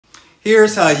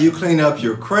Here's how you clean up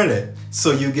your credit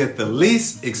so you get the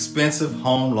least expensive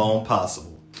home loan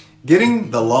possible.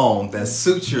 Getting the loan that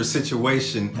suits your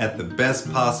situation at the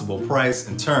best possible price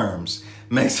and terms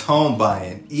makes home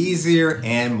buying easier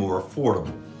and more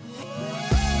affordable.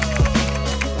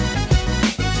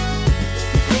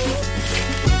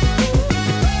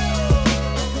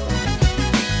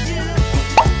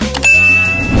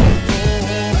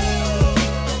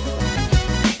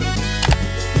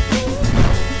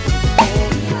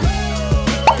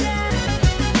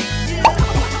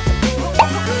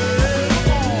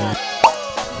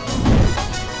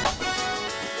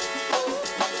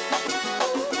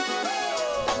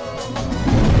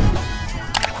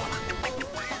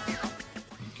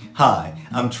 Hi,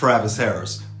 I'm Travis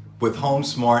Harris with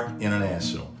HomeSmart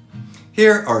International.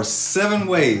 Here are 7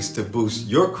 ways to boost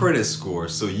your credit score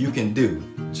so you can do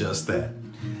just that.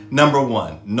 Number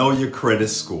 1, know your credit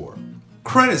score.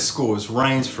 Credit scores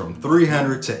range from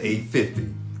 300 to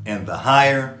 850, and the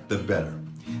higher, the better.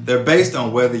 They're based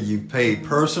on whether you've paid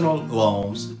personal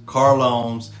loans, car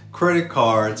loans, credit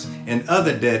cards, and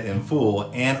other debt in full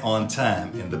and on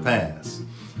time in the past.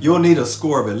 You'll need a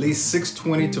score of at least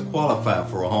 620 to qualify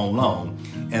for a home loan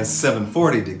and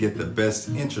 740 to get the best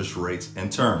interest rates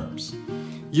and terms.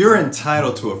 You're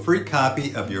entitled to a free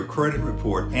copy of your credit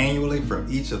report annually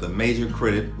from each of the major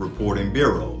credit reporting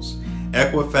bureaus,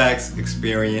 Equifax,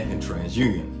 Experian, and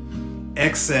TransUnion.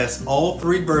 Access all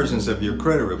 3 versions of your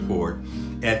credit report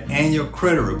at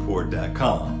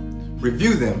annualcreditreport.com.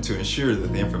 Review them to ensure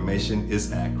that the information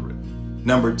is accurate.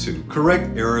 Number 2,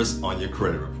 correct errors on your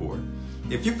credit report.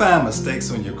 If you find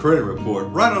mistakes on your credit report,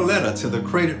 write a letter to the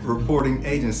credit reporting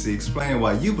agency explaining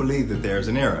why you believe that there's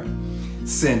an error.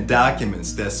 Send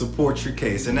documents that support your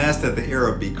case and ask that the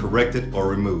error be corrected or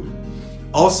removed.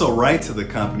 Also write to the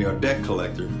company or debt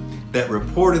collector that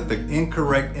reported the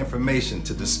incorrect information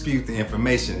to dispute the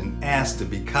information and ask to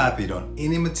be copied on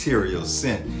any materials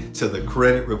sent to the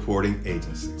credit reporting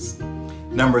agencies.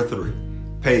 Number 3,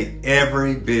 pay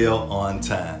every bill on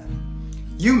time.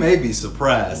 You may be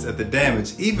surprised at the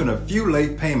damage even a few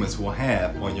late payments will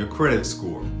have on your credit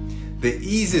score. The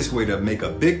easiest way to make a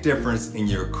big difference in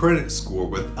your credit score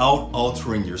without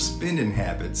altering your spending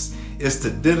habits is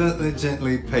to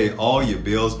diligently pay all your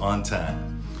bills on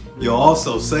time. You'll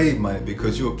also save money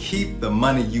because you'll keep the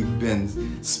money you've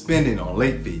been spending on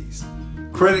late fees.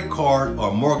 Credit card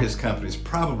or mortgage companies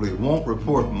probably won't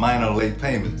report minor late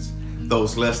payments,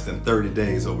 those less than 30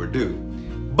 days overdue,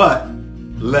 but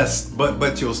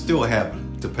you'll still have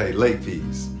to pay late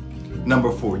fees.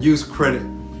 Number 4, use credit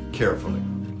carefully.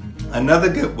 Another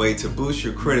good way to boost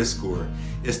your credit score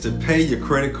is to pay your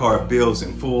credit card bills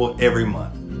in full every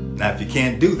month. Now, if you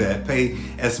can't do that, pay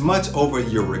as much over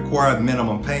your required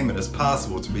minimum payment as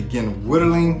possible to begin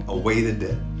whittling away the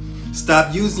debt.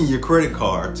 Stop using your credit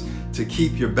cards to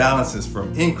keep your balances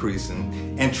from increasing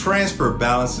and transfer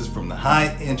balances from the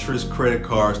high interest credit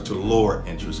cards to lower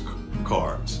interest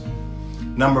cards.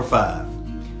 Number 5,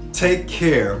 take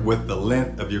care with the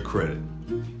length of your credit.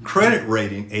 Credit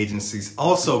rating agencies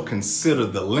also consider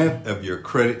the length of your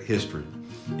credit history.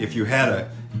 If you had a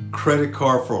credit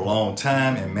card for a long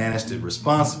time and managed it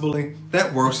responsibly,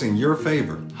 that works in your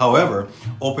favor. However,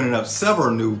 opening up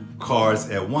several new cards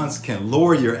at once can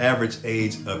lower your average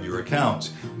age of your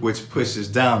accounts, which pushes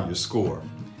down your score.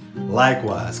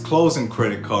 Likewise, closing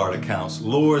credit card accounts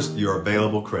lowers your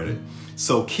available credit.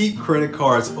 So keep credit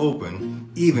cards open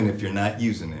even if you're not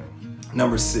using them.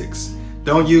 Number 6,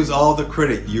 don't use all the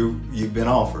credit you've been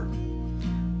offered.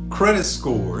 Credit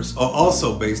scores are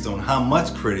also based on how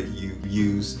much credit you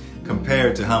use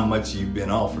compared to how much you've been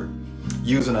offered.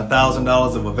 Using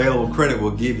 $1,000 of available credit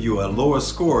will give you a lower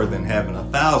score than having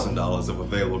 $1,000 of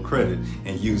available credit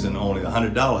and using only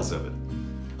 $100 of it.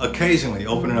 Occasionally,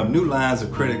 opening up new lines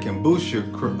of credit can boost your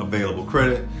available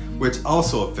credit, which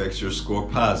also affects your score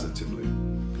positively.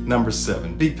 Number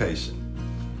 7, be patient.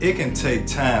 It can take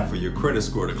time for your credit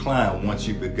score to climb once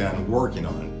you've begun working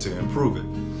on it to improve it.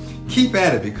 Keep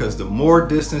at it because the more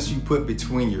distance you put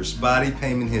between your spotty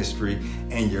payment history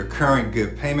and your current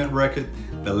good payment record,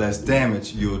 the less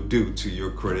damage you'll do to your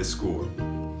credit score.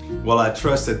 Well, I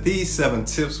trust that these 7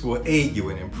 tips will aid you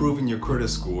in improving your credit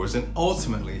scores and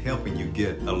ultimately helping you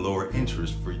get a lower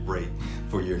interest rate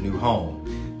for your new home.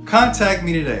 Contact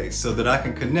me today so that I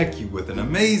can connect you with an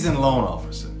amazing loan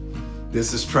officer.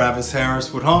 This is Travis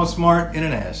Harris with HomeSmart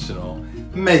International.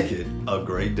 Make it a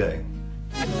great day.